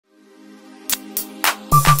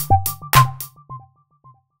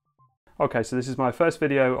Okay, so this is my first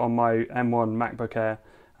video on my M1 MacBook Air,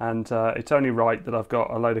 and it's only right that I've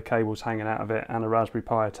got a load of cables hanging out of it and a Raspberry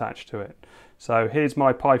Pi attached to it. So here's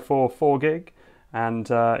my Pi 4 4GB, and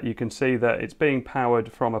you can see that it's being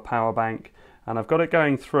powered from a power bank, and I've got it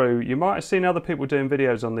going through. You might have seen other people doing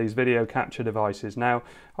videos on these video capture devices. Now,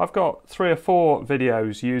 I've got 3 or 4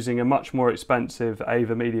 videos using a much more expensive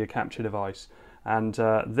Avermedia capture device, and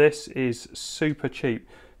this is super cheap.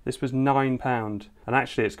 This was £9, and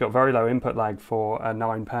actually it's got very low input lag for a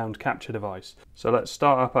 £9 capture device. So let's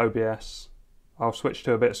start up OBS. I'll switch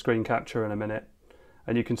to a bit of screen capture in a minute.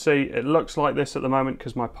 And you can see it looks like this at the moment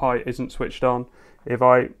because my Pi isn't switched on. If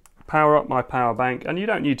I power up my power bank, and you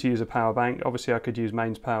don't need to use a power bank, obviously I could use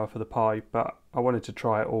mains power for the Pi, but I wanted to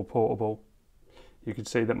try it all portable. You can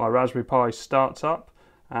see that my Raspberry Pi starts up,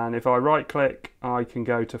 and if I right click I can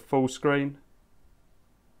go to full screen.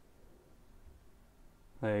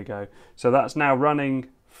 There you go. So that's now running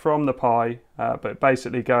from the Pi, but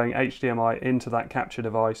basically going HDMI into that capture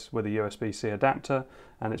device with a USB-C adapter,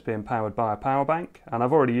 and it's being powered by a power bank. And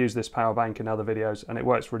I've already used this power bank in other videos, and it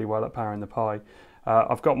works really well at powering the Pi.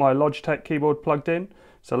 I've got my Logitech keyboard plugged in,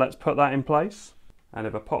 so let's put that in place. And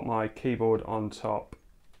if I pop my keyboard on top,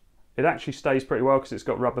 it actually stays pretty well because it's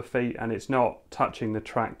got rubber feet and it's not touching the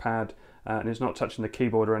trackpad. And it's not touching the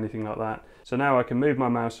keyboard or anything like that. So now I can move my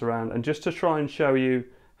mouse around, and just to try and show you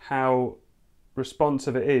how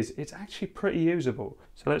responsive it is, it's actually pretty usable.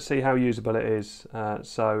 So let's see how usable it is.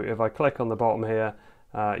 So if I click on the bottom here,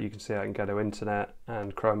 you can see I can go to internet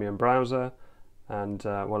and Chromium browser, and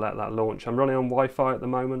we'll let that launch. I'm running on Wi-Fi at the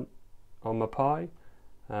moment on my Pi.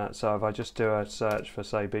 So if I just do a search for,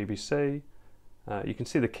 say, BBC, you can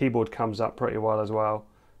see the keyboard comes up pretty well as well,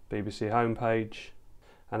 BBC homepage.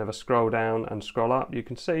 And if I scroll down and scroll up, you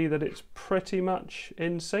can see that it's pretty much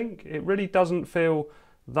in sync. It really doesn't feel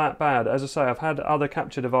that bad. As I say, I've had other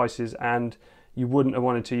capture devices and you wouldn't have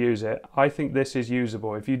wanted to use it. I think this is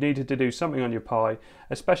usable. If you needed to do something on your Pi,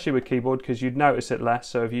 especially with keyboard, because you'd notice it less.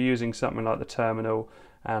 So if you're using something like the terminal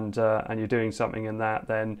and you're doing something in that,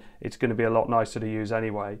 then it's going to be a lot nicer to use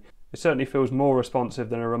anyway. It certainly feels more responsive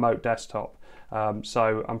than a remote desktop.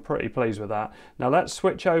 So I'm pretty pleased with that. Now let's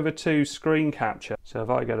switch over to screen capture. So if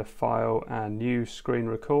I go to File and New Screen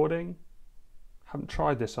Recording, haven't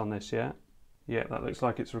tried this on this yet. Yeah, that looks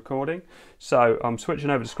like it's recording. So I'm switching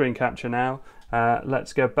over to screen capture now.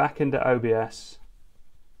 Let's go back into OBS,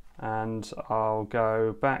 and I'll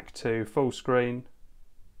go back to full screen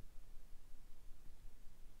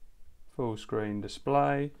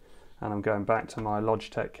display, and I'm going back to my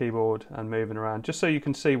Logitech keyboard and moving around just so you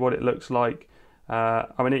can see what it looks like.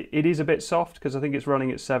 I mean, it is a bit soft because I think it's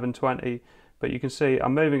running at 720, but you can see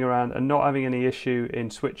I'm moving around and not having any issue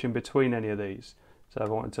in switching between any of these. So if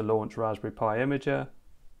I wanted to launch Raspberry Pi Imager,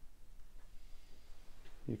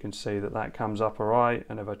 you can see that that comes up all right.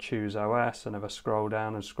 And if I choose OS, and if I scroll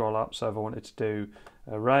down and scroll up, so if I wanted to do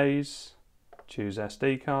arrays, choose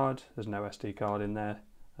SD card, there's no SD card in there,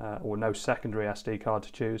 or no secondary SD card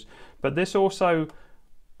to choose. But this also,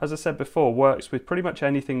 as I said before, works with pretty much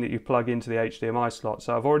anything that you plug into the HDMI slot.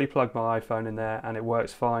 So I've already plugged my iPhone in there and it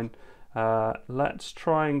works fine. Let's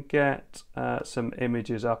try and get some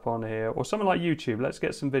images up on here, or something like YouTube. Let's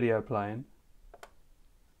get some video playing.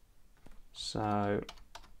 So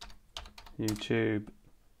YouTube.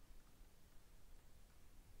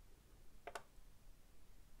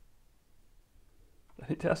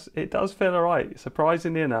 It does feel alright,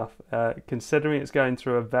 surprisingly enough, considering it's going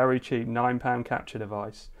through a very cheap £9 capture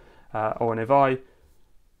device. And if I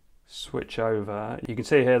switch over, you can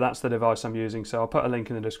see here that's the device I'm using, so I'll put a link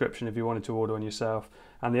in the description if you wanted to order one yourself.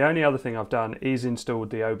 And the only other thing I've done is installed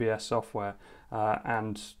the OBS software,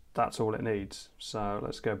 and that's all it needs. So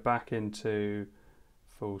let's go back into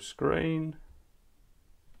full screen.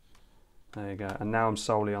 There you go, and now I'm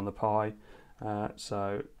solely on the Pi,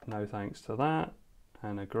 so no thanks to that,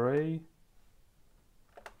 and agree.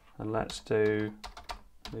 And let's do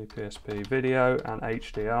PSP video and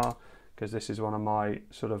HDR, because this is one of my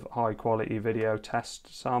sort of high quality video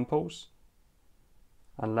test samples.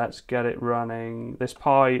 And let's get it running. This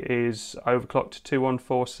Pi is overclocked to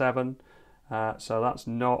 2147, so that's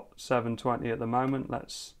not 720 at the moment.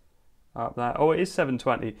 Let's up that. Oh, it is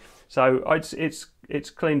 720. So it's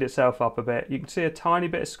cleaned itself up a bit. You can see a tiny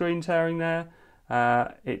bit of screen tearing there.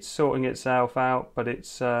 It's sorting itself out, but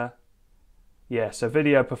it's yeah, so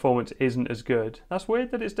video performance isn't as good. That's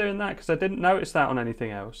weird that it's doing that, because I didn't notice that on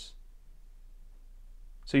anything else.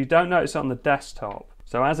 So you don't notice it on the desktop.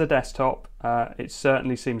 So as a desktop, it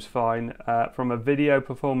certainly seems fine. From a video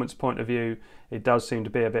performance point of view, it does seem to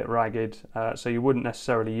be a bit ragged, so you wouldn't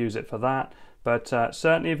necessarily use it for that. But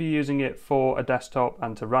certainly if you're using it for a desktop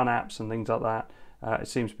and to run apps and things like that, it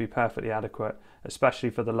seems to be perfectly adequate, especially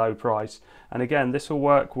for the low price. And again, this will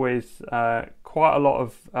work with quite a lot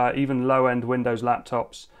of even low-end Windows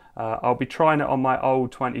laptops. I'll be trying it on my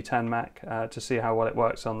old 2010 Mac to see how well it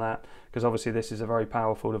works on that, because obviously this is a very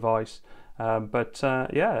powerful device.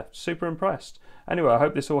 Yeah, super impressed. Anyway, I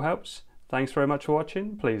hope this all helps. Thanks very much for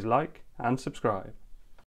watching. Please like and subscribe.